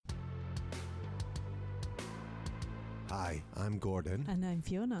Hi, I'm Gordon. And I'm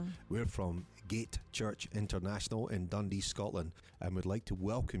Fiona. We're from Gate Church International in Dundee, Scotland, and would like to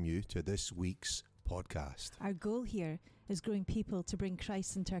welcome you to this week's podcast. Our goal here is growing people to bring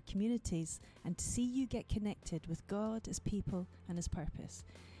Christ into our communities and to see you get connected with God, His people and His purpose.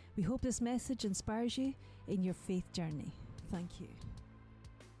 We hope this message inspires you in your faith journey. Thank you.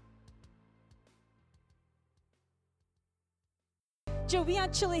 Joe, we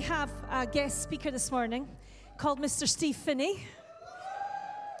actually have a guest speaker this morning called Mr. Steve Finney.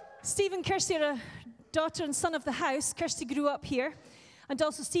 Steve and Kirsty are a daughter and son of the house. Kirsty grew up here, and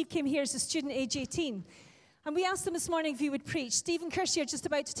also Steve came here as a student, age 18. And we asked him this morning if he would preach. Steve and Kirsty are just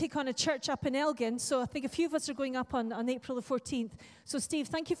about to take on a church up in Elgin, so I think a few of us are going up on April the 14th. So Steve,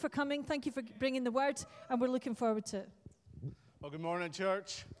 thank you for coming, thank you for bringing the word, and we're looking forward to it. Well, good morning,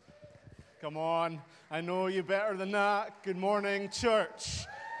 church. Come on, I know you better than that. Good morning, church.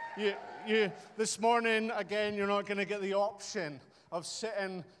 You this morning, again, you're not going to get the option of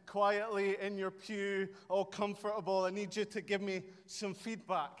sitting quietly in your pew, all comfortable. I need you to give me some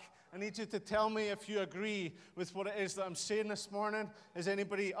feedback. I need you to tell me if you agree with what it is that I'm saying this morning. Is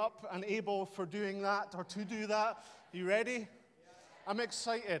anybody up and able for doing that or to do that? You ready? I'm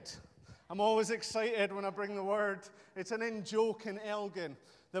excited. I'm always excited when I bring the word. It's an in-joke in Elgin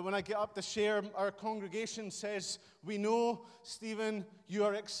that when I get up to share, our congregation says, "We know, Stephen, you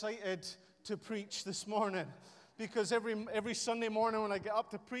are excited to preach this morning." Because every Sunday morning when I get up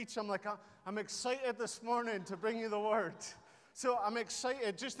to preach, I'm like, I'm excited this morning to bring you the word. So I'm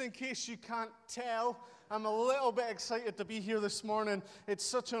excited. Just in case you can't tell, I'm a little bit excited to be here this morning. It's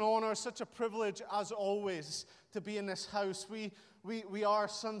such an honor, such a privilege, as always, to be in this house. We are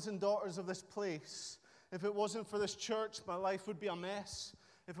sons and daughters of this place. If it wasn't for this church, my life would be a mess.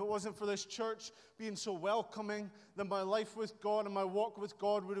 If it wasn't for this church being so welcoming, then my life with God and my walk with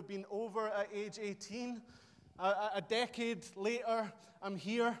God would have been over at age 18. A decade later, I'm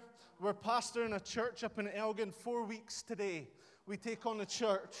here. We're pastoring a church up in Elgin 4 weeks today. We take on the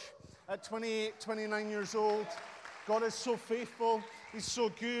church at 28, 29 years old. God is so faithful. He's so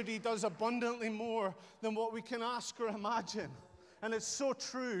good. He does abundantly more than what we can ask or imagine. And it's so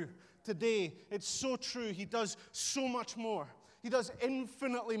true today. It's so true. He does so much more. He does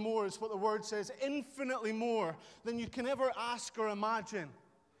infinitely more, is what the word says. Infinitely more than you can ever ask or imagine.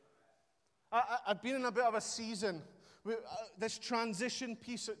 I've been in a bit of a season, this transition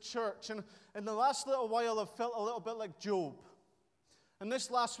piece at church, and in the last little while I've felt a little bit like Job. And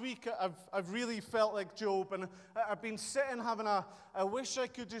this last week I've really felt like Job, and I've been sitting having I wish I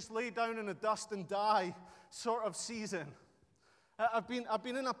could just lay down in the dust and die sort of season. I've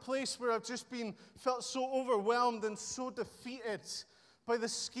been in a place where I've just felt so overwhelmed and so defeated by the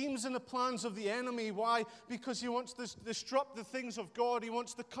schemes and the plans of the enemy. Why? Because he wants to disrupt the things of God. He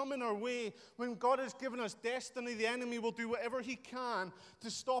wants to come in our way. When God has given us destiny, the enemy will do whatever he can to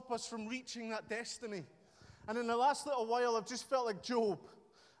stop us from reaching that destiny. And in the last little while, I've just felt like Job.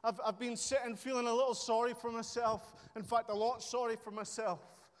 I've been sitting feeling a little sorry for myself. In fact, a lot sorry for myself.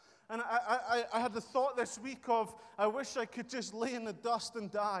 And I had the thought this week of, I wish I could just lay in the dust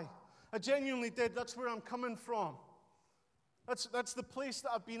and die. I genuinely did. That's where I'm coming from. That's the place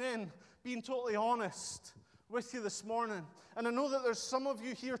that I've been in, being totally honest with you this morning. And I know that there's some of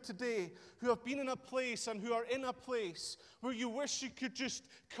you here today who have been in a place and who are in a place where you wish you could just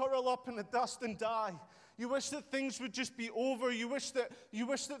curl up in the dust and die. You wish that things would just be over. You wish that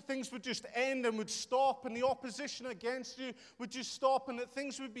things would just end and would stop, and the opposition against you would just stop, and that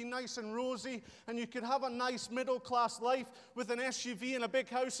things would be nice and rosy, and you could have a nice middle-class life with an SUV and a big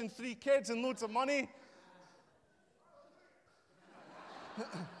house and 3 kids and loads of money.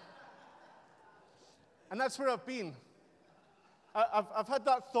 And that's where I've been. I've had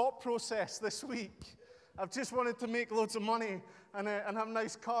that thought process this week. I've just wanted to make loads of money and have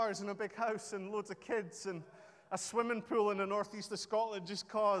nice cars and a big house and loads of kids and a swimming pool in the northeast of Scotland just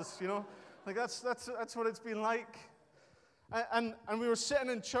cause, you know. Like that's what it's been like. And we were sitting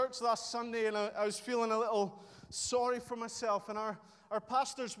in church last Sunday, and I was feeling a little sorry for myself. And our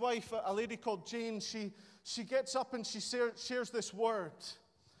pastor's wife, a lady called Jane, she gets up and she shares this word.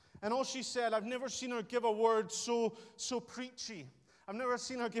 And all she said, I've never seen her give a word so preachy. I've never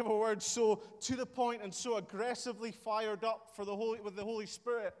seen her give a word so to the point and so aggressively fired up with the Holy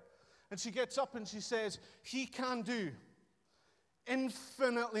Spirit. And she gets up and she says, He can do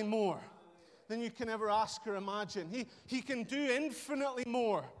infinitely more than you can ever ask or imagine. He can do infinitely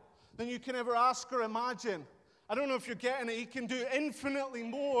more than you can ever ask or imagine. I don't know if you're getting it. He can do infinitely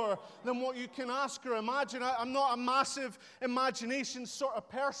more than what you can ask or imagine. I'm not a massive imagination sort of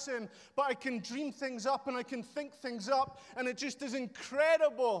person, but I can dream things up and I can think things up, and it just is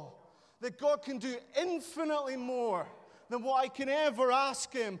incredible that God can do infinitely more than what I can ever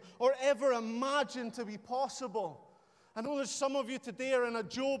ask him or ever imagine to be possible. I know there's some of you today are in a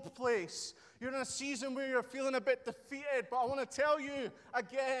Job place. You're in a season where you're feeling a bit defeated, but I want to tell you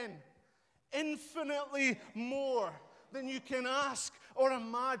again, infinitely more than you can ask or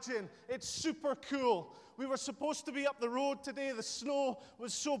imagine. It's super cool. We were supposed to be up the road today. The snow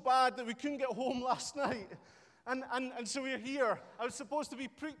was so bad that we couldn't get home last night. And so we're here. I was supposed to be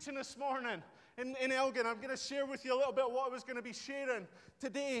preaching this morning in Elgin. I'm going to share with you a little bit what I was going to be sharing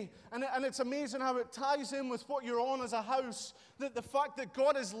today. And it's amazing how it ties in with what you're on as a house. That the fact that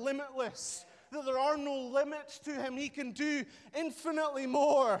God is limitless. That there are no limits to him. He can do infinitely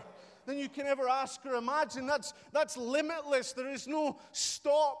more than you can ever ask or imagine. That's limitless. There is no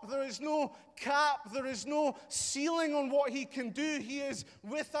stop. There is no cap. There is no ceiling on what he can do. He is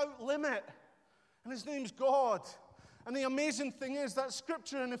without limit. And his name's God. And the amazing thing is that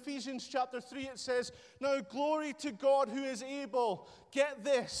scripture in Ephesians chapter 3, it says, now glory to God who is able, get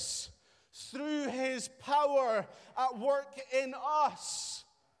this, through his power at work in us,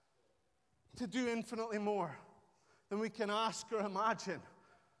 to do infinitely more than we can ask or imagine.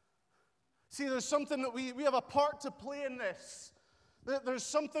 See, there's something that we have a part to play in this. There's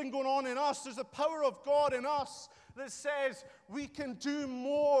something going on in us. There's a power of God in us that says we can do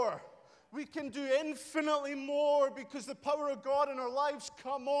more. We can do infinitely more because the power of God in our lives.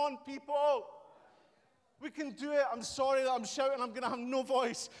 Come on, people. We can do it. I'm sorry that I'm shouting. I'm going to have no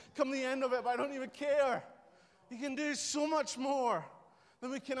voice come the end of it, but I don't even care. You can do so much more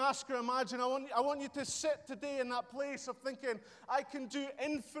than we can ask or imagine. I want you to sit today in that place of thinking, I can do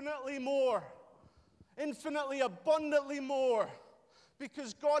infinitely more, infinitely abundantly more,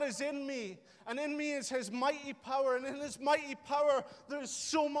 because God is in me, and in me is his mighty power, and in his mighty power there is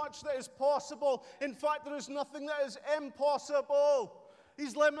so much that is possible. In fact, there is nothing that is impossible.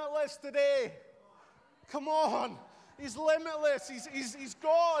 He's limitless today. Come on. He's limitless. He's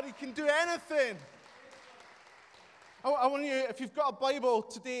God. He can do anything. I want you, if you've got a Bible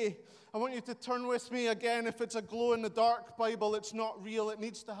today, I want you to turn with me again. If it's a glow-in-the-dark Bible, it's not real. It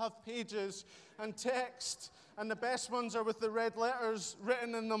needs to have pages and text. And the best ones are with the red letters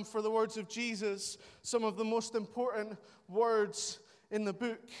written in them for the words of Jesus, some of the most important words in the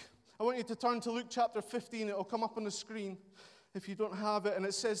book. I want you to turn to Luke chapter 15. It'll come up on the screen if you don't have it. And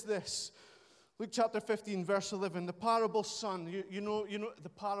it says this, Luke chapter 15, verse 11, the parable son. You know the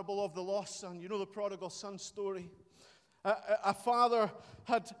parable of the lost son. You know the prodigal son story. A father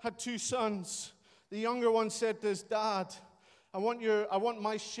had two sons. The younger one said to his dad, I want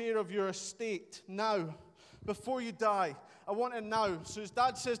my share of your estate now, before you die. I want it now. So his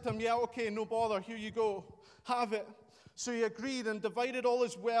dad says to him, yeah, okay, no bother, here you go, have it. So he agreed and divided all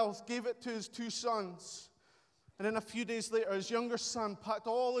his wealth, gave it to his two sons. And then a few days later, his younger son packed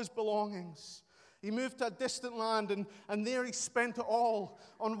all his belongings. He moved to a distant land, and there he spent it all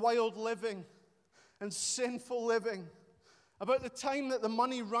on wild living and sinful living. About the time that the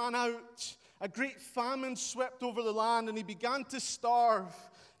money ran out, a great famine swept over the land, and he began to starve.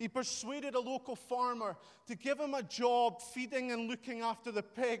 He persuaded a local farmer to give him a job feeding and looking after the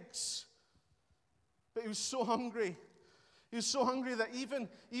pigs. But he was so hungry. He was so hungry that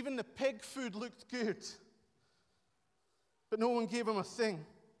even the pig food looked good. But no one gave him a thing.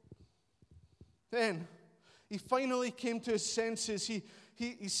 Then he finally came to his senses.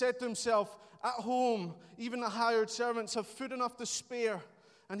 He said to himself, at home, even the hired servants have food enough to spare.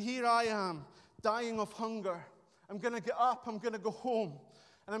 And here I am, dying of hunger. I'm going to get up, I'm going to go home.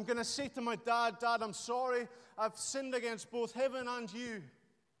 And I'm going to say to my dad, Dad, I'm sorry. I've sinned against both heaven and you.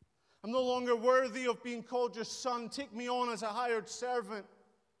 I'm no longer worthy of being called your son. Take me on as a hired servant.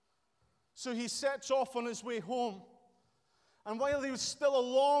 So he sets off on his way home. And while he was still a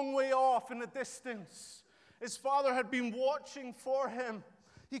long way off in the distance, his father had been watching for him.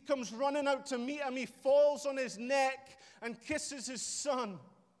 He comes running out to meet him. He falls on his neck and kisses his son.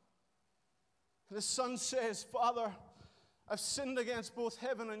 And the son says, Father, I've sinned against both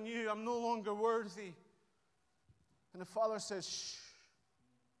heaven and you. I'm no longer worthy. And the father says, shh.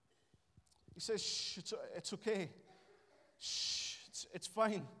 He says, shh, it's okay. Shh, it's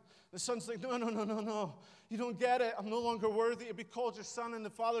fine. The son's like, no. You don't get it. I'm no longer worthy to be called your son. And the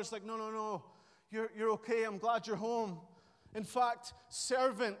father's like, no. You're okay. I'm glad you're home. In fact,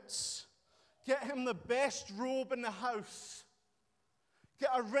 servants, get him the best robe in the house.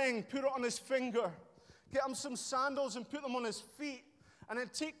 Get a ring, put it on his finger. Get him some sandals and put them on his feet. And then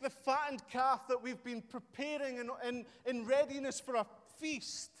take the fattened calf that we've been preparing in readiness for a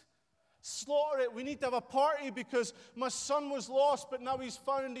feast. Slaughter it. We need to have a party because my son was lost, but now he's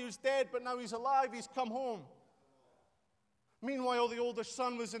found. He was dead, but now he's alive. He's come home. Meanwhile, the older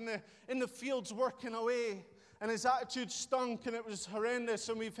son was in the fields working away. And his attitude stunk, and it was horrendous.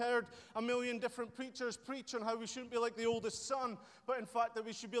 And we've heard a million different preachers preach on how we shouldn't be like the oldest son, but in fact that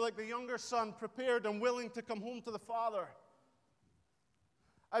we should be like the younger son, prepared and willing to come home to the Father.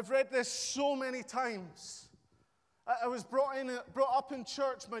 I've read this so many times. I was brought up in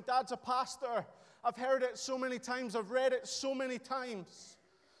church. My dad's a pastor. I've heard it so many times. I've read it so many times.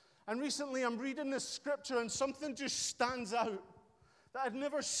 And recently I'm reading this scripture and something just stands out that I'd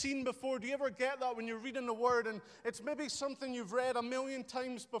never seen before. Do you ever get that when you're reading the Word and it's maybe something you've read a million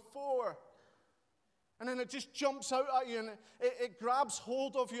times before? And then it just jumps out at you and it grabs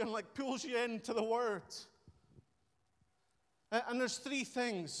hold of you and like pulls you into the Word. And there's three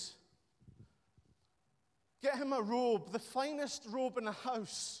things. Get him a robe, the finest robe in the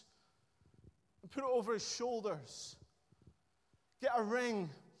house, and put it over his shoulders. Get a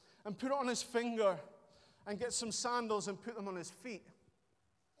ring and put it on his finger, and get some sandals and put them on his feet.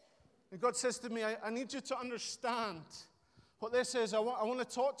 And God says to me, I need you to understand what this is. I want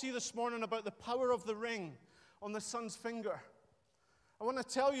to talk to you this morning about the power of the ring on the son's finger. I want to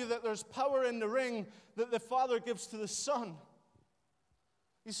tell you that there's power in the ring that the father gives to the son.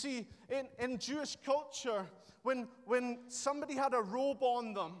 You see, in Jewish culture, when somebody had a robe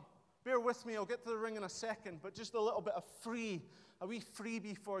on them, bear with me, I'll get to the ring in a second, but just a little bit of a wee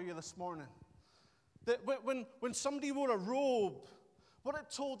freebie for you this morning. That when somebody wore a robe, what it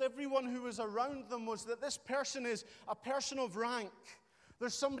told everyone who was around them was that this person is a person of rank.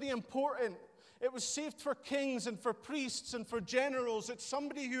 There's somebody important. It was saved for kings and for priests and for generals. It's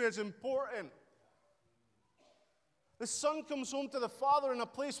somebody who is important. The son comes home to the father in a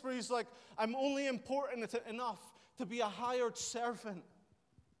place where he's like, I'm only important enough to be a hired servant.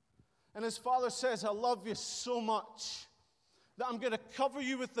 And his father says, I love you so much that I'm going to cover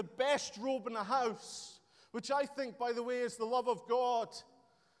you with the best robe in the house, which I think, by the way, is the love of God.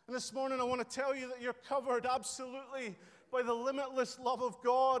 And this morning I want to tell you that you're covered absolutely by the limitless love of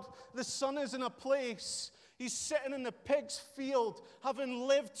God. The son is in a place, he's sitting in the pig's field, having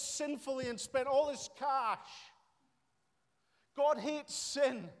lived sinfully and spent all his cash. God hates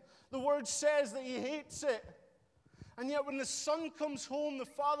sin. The word says that he hates it. And yet when the son comes home, the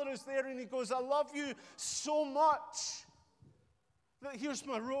father is there and he goes, I love you so much that here's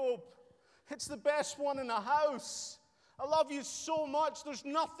my robe. It's the best one in the house. I love you so much. There's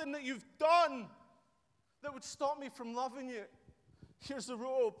nothing that you've done that would stop me from loving you. Here's the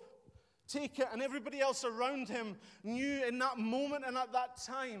robe. Take it. And everybody else around him knew in that moment and at that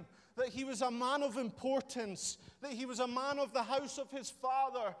time that he was a man of importance, that he was a man of the house of his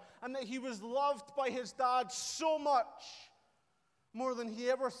father, and that he was loved by his dad so much, more than he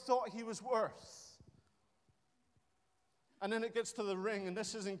ever thought he was worth. And then it gets to the ring, and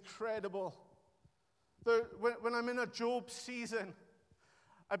this is incredible. When I'm in a Job season,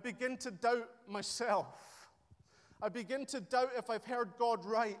 I begin to doubt myself. I begin to doubt if I've heard God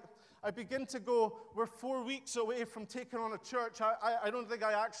right. I begin to go, we're 4 weeks away from taking on a church. I don't think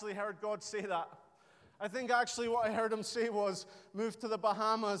I actually heard God say that. I think actually what I heard him say was, move to the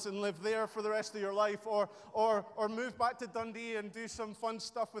Bahamas and live there for the rest of your life, or move back to Dundee and do some fun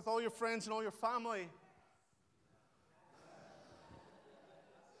stuff with all your friends and all your family.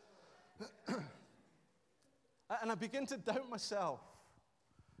 And I begin to doubt myself.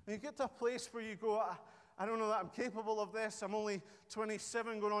 And you get to a place where you go, I don't know that I'm capable of this. I'm only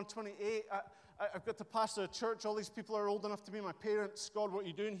 27, going on 28. I've got to pastor a church. All these people are old enough to be my parents. God, what are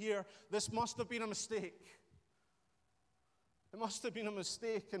you doing here? This must have been a mistake. It must have been a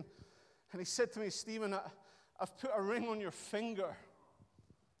mistake. And he said to me, Stephen, I've put a ring on your finger.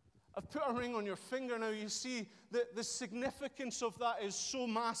 I've put a ring on your finger. Now, you see, the significance of that is so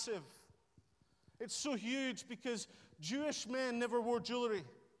massive. It's so huge because Jewish men never wore jewelry.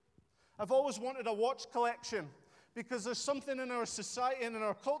 I've always wanted a watch collection because there's something in our society and in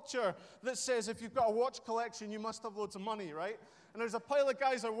our culture that says if you've got a watch collection, you must have loads of money, right? And there's a pile of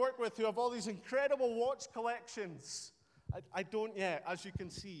guys I work with who have all these incredible watch collections. I don't yet, as you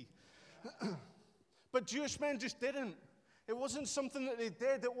can see. But Jewish men just didn't. It wasn't something that they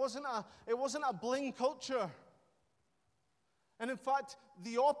did. It wasn't a bling culture. And in fact,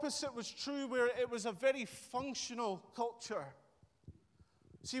 the opposite was true, where it was a very functional culture.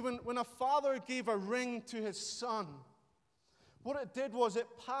 See, when a father gave a ring to his son, what it did was it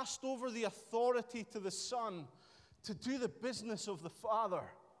passed over the authority to the son to do the business of the father.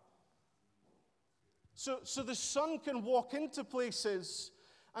 So the son can walk into places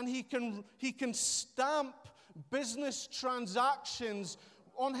and he can stamp business transactions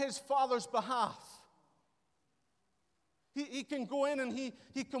on his father's behalf. He can go in and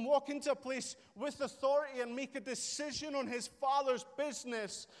he can walk into a place with authority and make a decision on his Father's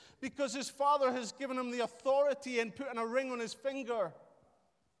business because his Father has given him the authority and putting a ring on his finger.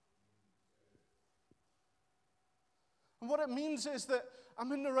 And what it means is that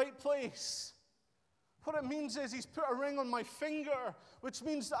I'm in the right place. What it means is he's put a ring on my finger, which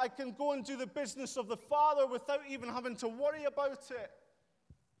means that I can go and do the business of the Father without even having to worry about it.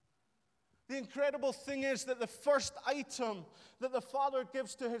 The incredible thing is that the first item that the Father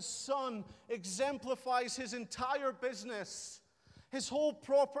gives to his Son exemplifies his entire business, his whole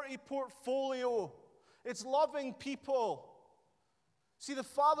property portfolio. It's loving people. See, the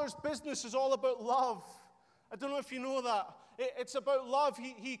Father's business is all about love. I don't know if you know that. It's about love.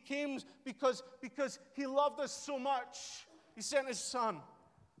 He came because he loved us so much. He sent his Son.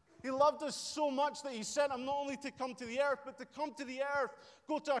 He loved us so much that he sent him not only to come to the earth, but to come to the earth,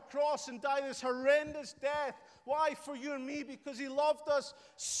 go to a cross and die this horrendous death. Why? For you and me, because he loved us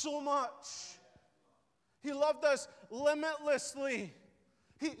so much. He loved us limitlessly.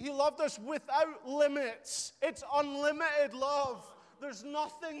 He loved us without limits. It's unlimited love. There's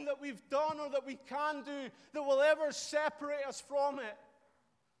nothing that we've done or that we can do that will ever separate us from it.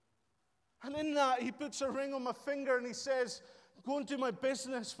 And in that, he puts a ring on my finger and he says, go and do my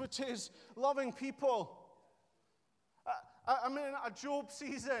business, which is loving people. I'm in a Job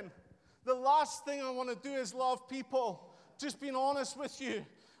season. The last thing I want to do is love people. Just being honest with you.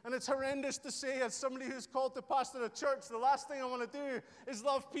 And it's horrendous to say, as somebody who's called to pastor a church, the last thing I want to do is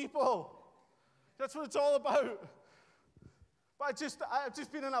love people. That's what it's all about. But I've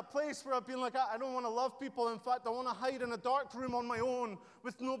just been in a place where I've been like, I don't want to love people. In fact, I want to hide in a dark room on my own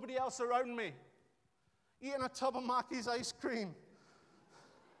with nobody else around me, eating a tub of Mackey's ice cream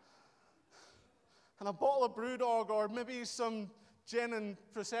and a bottle of Brewdog, or maybe some gin and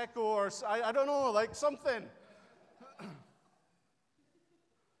Prosecco, or I don't know, like something.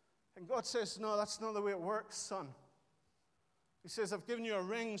 And God says, no, that's not the way it works, son. He says, I've given you a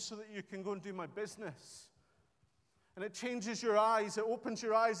ring so that you can go and do my business. And it changes your eyes, it opens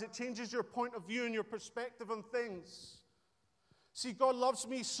your eyes, it changes your point of view and your perspective on things. See, God loves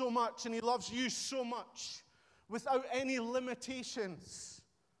me so much, and he loves you so much, without any limitations.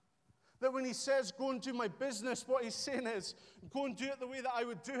 That when he says, go and do my business, what he's saying is, go and do it the way that I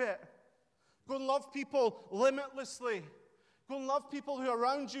would do it. Go and love people limitlessly. Go and love people who are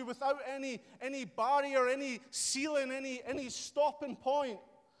around you without any barrier, any ceiling, any stopping point.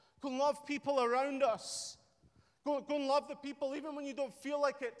 Go and love people around us. Go and love the people even when you don't feel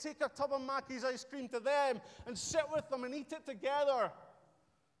like it. Take a tub of Mackey's ice cream to them and sit with them and eat it together.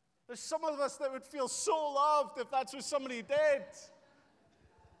 There's some of us that would feel so loved if that's what somebody did.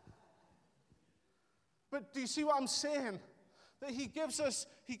 But do you see what I'm saying? That he gives us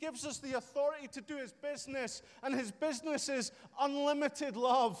the authority to do his business, and his business is unlimited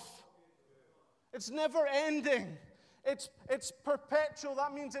love. It's never ending. It's perpetual.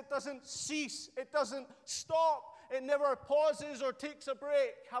 That means it doesn't cease. It doesn't stop. It never pauses or takes a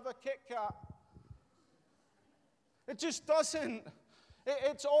break. Have a Kit Kat. It just doesn't.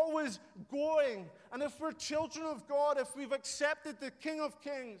 It's always going. And if we're children of God, if we've accepted the King of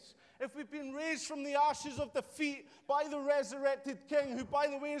Kings, if we've been raised from the ashes of defeat by the resurrected King, who, by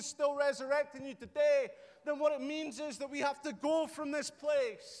the way, is still resurrecting you today, then what it means is that we have to go from this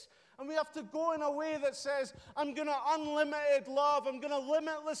place. And we have to go in a way that says, I'm going to unlimited love. I'm going to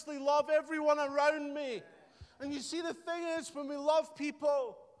limitlessly love everyone around me. And you see, the thing is, when we love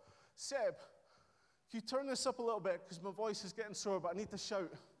people, Seb, can you turn this up a little bit? Because my voice is getting sore, but I need to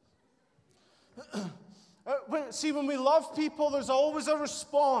shout. When we love people, there's always a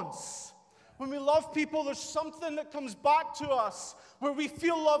response. When we love people, there's something that comes back to us where we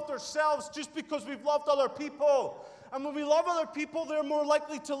feel loved ourselves just because we've loved other people. And when we love other people, they're more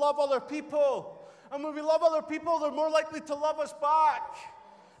likely to love other people. And when we love other people, they're more likely to love us back.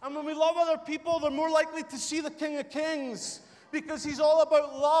 And when we love other people, they're more likely to see the King of Kings, because he's all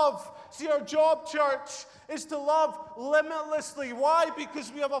about love. See, our job, church, is to love limitlessly. Why?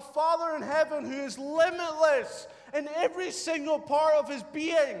 Because we have a Father in heaven who is limitless in every single part of his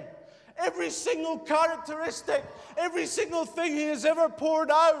being. Every single characteristic, every single thing he has ever poured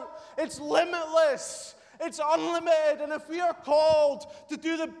out, it's limitless. It's unlimited. And if we are called to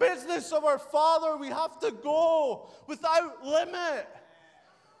do the business of our Father, we have to go without limit.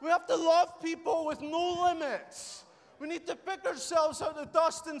 We have to love people with no limits. We need to pick ourselves out of the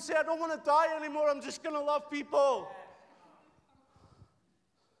dust and say, I don't want to die anymore. I'm just going to love people.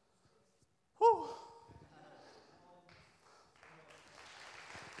 Whew.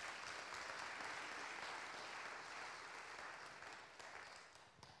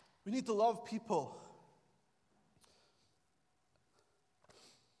 We need to love people.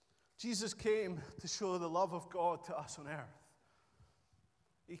 Jesus came to show the love of God to us on earth.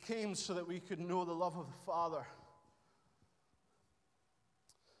 He came so that we could know the love of the Father.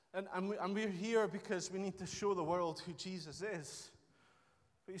 And we're here because we need to show the world who Jesus is.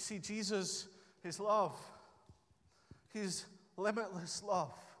 But you see, Jesus, his love, his limitless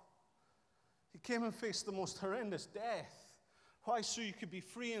love. He came and faced the most horrendous death. Why? So you could be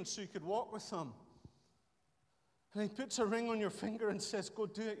free and so you could walk with him. And he puts a ring on your finger and says, go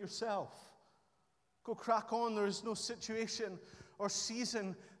do it yourself. Go crack on. There is no situation or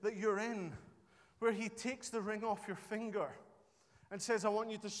season that you're in where he takes the ring off your finger and says, I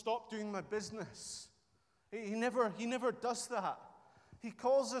want you to stop doing my business. He never does that. He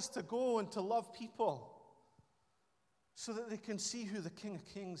calls us to go and to love people so that they can see who the King of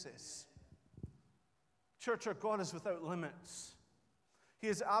Kings is. Church, our God is without limits. He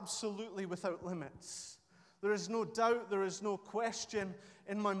is absolutely without limits. There is no doubt, there is no question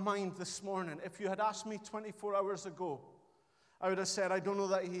in my mind this morning. If you had asked me 24 hours ago, I would have said, I don't know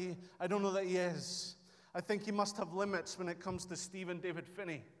that he is. I think he must have limits when it comes to Stephen David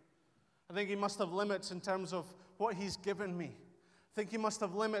Finney. I think he must have limits in terms of what he's given me. I think he must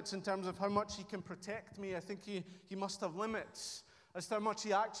have limits in terms of how much he can protect me. I think he must have limits as to how much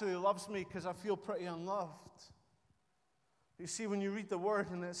he actually loves me, because I feel pretty unloved. You see, when you read the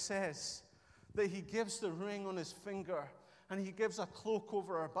word and it says that he gives the ring on his finger and he gives a cloak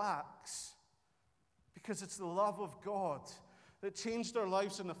over our backs, because it's the love of God that changed our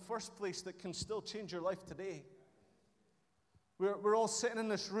lives in the first place that can still change your life today. We're all sitting in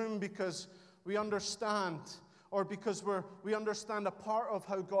this room because we understand, or because we understand a part of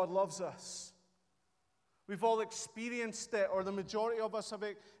how God loves us. We've all experienced it, or the majority of us have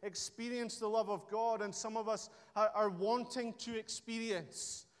experienced the love of God, and some of us are wanting to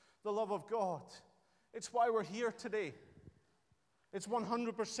experience the love of God. It's why we're here today. It's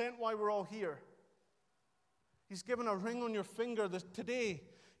 100% why we're all here. He's given a ring on your finger today.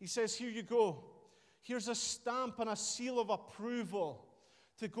 He says, here you go. Here's a stamp and a seal of approval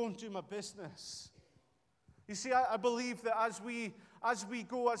to go and do my business. You see, I believe that as we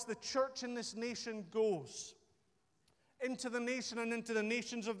go, as the church in this nation goes into the nation and into the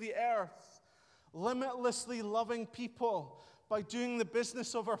nations of the earth, limitlessly loving people by doing the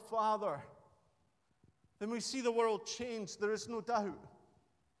business of our Father, then we see the world change. There is no doubt.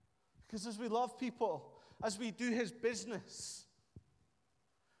 Because as we love people, as we do his business,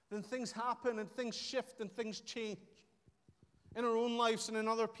 then things happen and things shift and things change in our own lives and in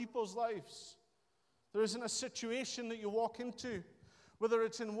other people's lives. There isn't a situation that you walk into, whether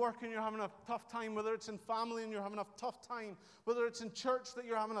it's in work and you're having a tough time, whether it's in family and you're having a tough time, whether it's in church that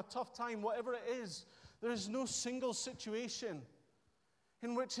you're having a tough time, whatever it is, there is no single situation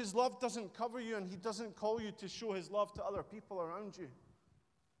in which his love doesn't cover you and he doesn't call you to show his love to other people around you.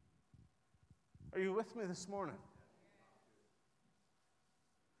 Are you with me this morning?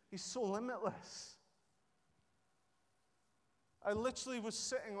 He's so limitless. I literally was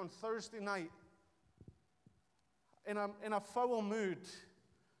sitting on Thursday night in a foul mood,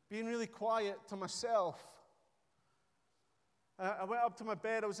 being really quiet to myself. I went up to my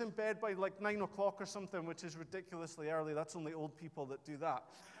bed. I was in bed by like 9 o'clock or something, which is ridiculously early. That's only old people that do that.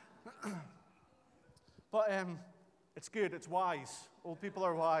 But it's good. It's wise. Old people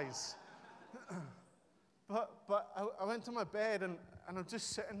are wise. But I went to my bed and I'm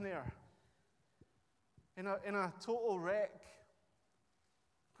just sitting there in a total wreck.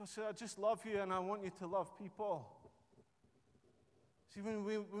 Because I just love you and I want you to love people. See,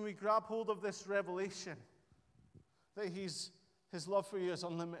 when we grab hold of this revelation that his love for you is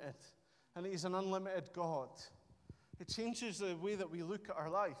unlimited and he's an unlimited God, it changes the way that we look at our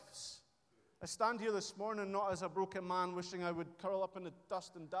lives. I stand here this morning not as a broken man wishing I would curl up in the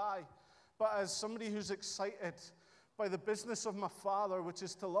dust and die, but as somebody who's excited by the business of my Father, which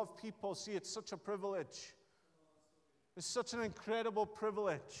is to love people. See, it's such a privilege. It's such an incredible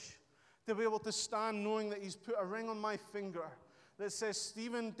privilege to be able to stand knowing that he's put a ring on my finger that says,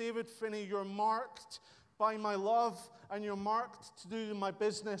 Stephen David Finney, you're marked by my love and you're marked to do my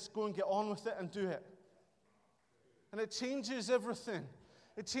business. Go and get on with it and do it. And it changes everything.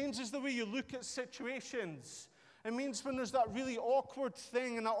 It changes the way you look at situations. It means when there's that really awkward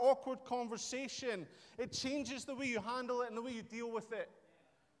thing and that awkward conversation, it changes the way you handle it and the way you deal with it.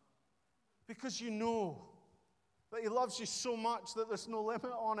 Because you know that he loves you so much that there's no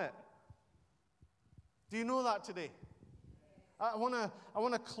limit on it. Do you know that today? I want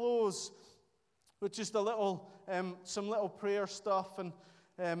to close with just a little, some little prayer stuff, and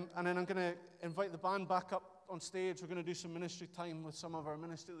then I'm going to invite the band back up on stage. We're going to do some ministry time with some of our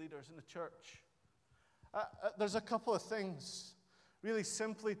ministry leaders in the church. There's a couple of things. Really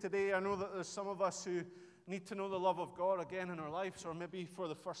simply today, I know that there's some of us who need to know the love of God again in our lives, or maybe for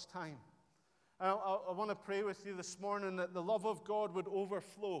the first time. I want to pray with you this morning that the love of God would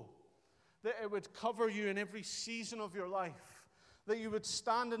overflow, that it would cover you in every season of your life, that you would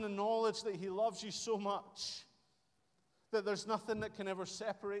stand in the knowledge that He loves you so much, that there's nothing that can ever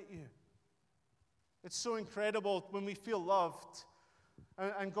separate you. It's so incredible when we feel loved,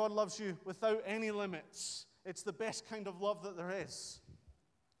 and God loves you without any limits. It's the best kind of love that there is.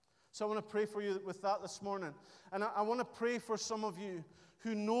 So I want to pray for you with that this morning. And I want to pray for some of you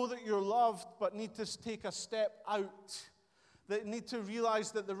who know that you're loved but need to take a step out, that need to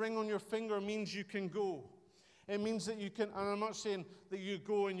realize that the ring on your finger means you can go. It means that you can, and I'm not saying that you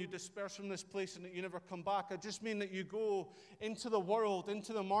go and you disperse from this place and that you never come back. I just mean that you go into the world,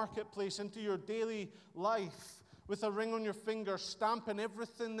 into the marketplace, into your daily life with a ring on your finger, stamping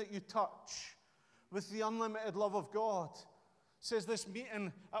everything that you touch with the unlimited love of God. It says this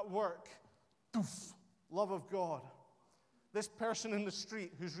meeting at work, doof, love of God. This person in the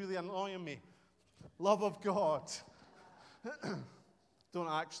street who's really annoying me, love of God. Don't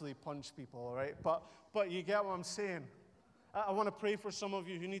actually punch people, all right? But you get what I'm saying. I want to pray for some of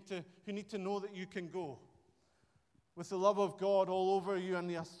you who need to know that you can go with the love of God all over you and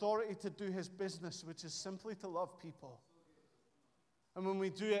the authority to do His business, which is simply to love people. And when we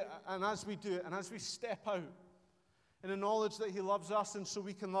do it, and as we do it, and as we step out in the knowledge that He loves us and so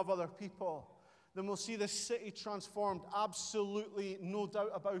we can love other people, then we'll see this city transformed, absolutely no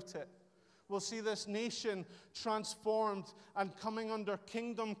doubt about it. We'll see this nation transformed and coming under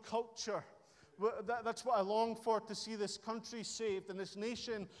kingdom culture. That's what I long for, to see this country saved and this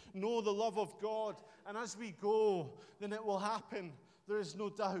nation know the love of God. And as we go, then it will happen. There is no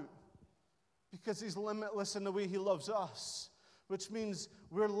doubt. Because He's limitless in the way He loves us, which means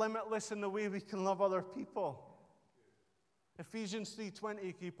we're limitless in the way we can love other people. Ephesians 3:20,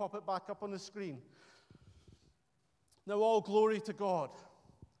 can you pop it back up on the screen? Now all glory to God,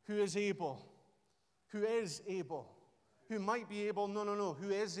 who is able, who might be able, who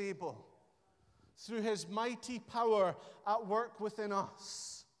is able, through His mighty power at work within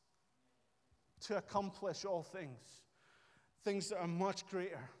us, to accomplish all things that are much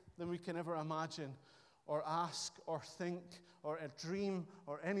greater than we can ever imagine, or ask, or think, or dream,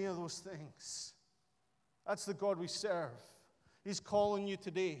 or any of those things. That's the God we serve. He's calling you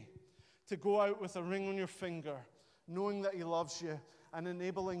today to go out with a ring on your finger, knowing that He loves you, and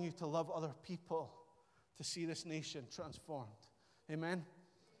enabling you to love other people, to see this nation transformed. Amen?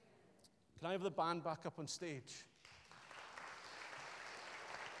 Can I have the band back up on stage?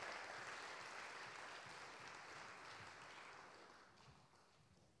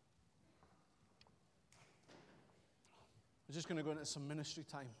 We're just going to go into some ministry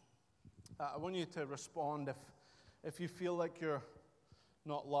time. I want you to respond if you feel like you're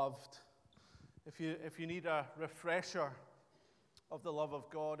not loved, if you need a refresher of the love of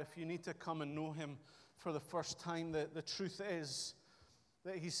God, if you need to come and know Him for the first time. The truth is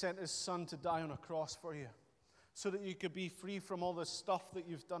that He sent His Son to die on a cross for you so that you could be free from all the stuff that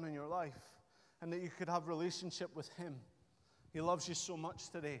you've done in your life and that you could have relationship with Him. He loves you so much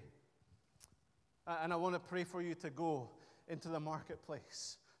today. And I want to pray for you to go into the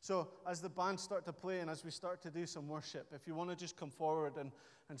marketplace. So as the band start to play and as we start to do some worship, if you want to just come forward and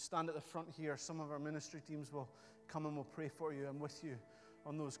stand at the front here, some of our ministry teams will come and will pray for you and with you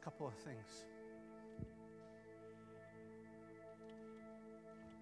on those couple of things.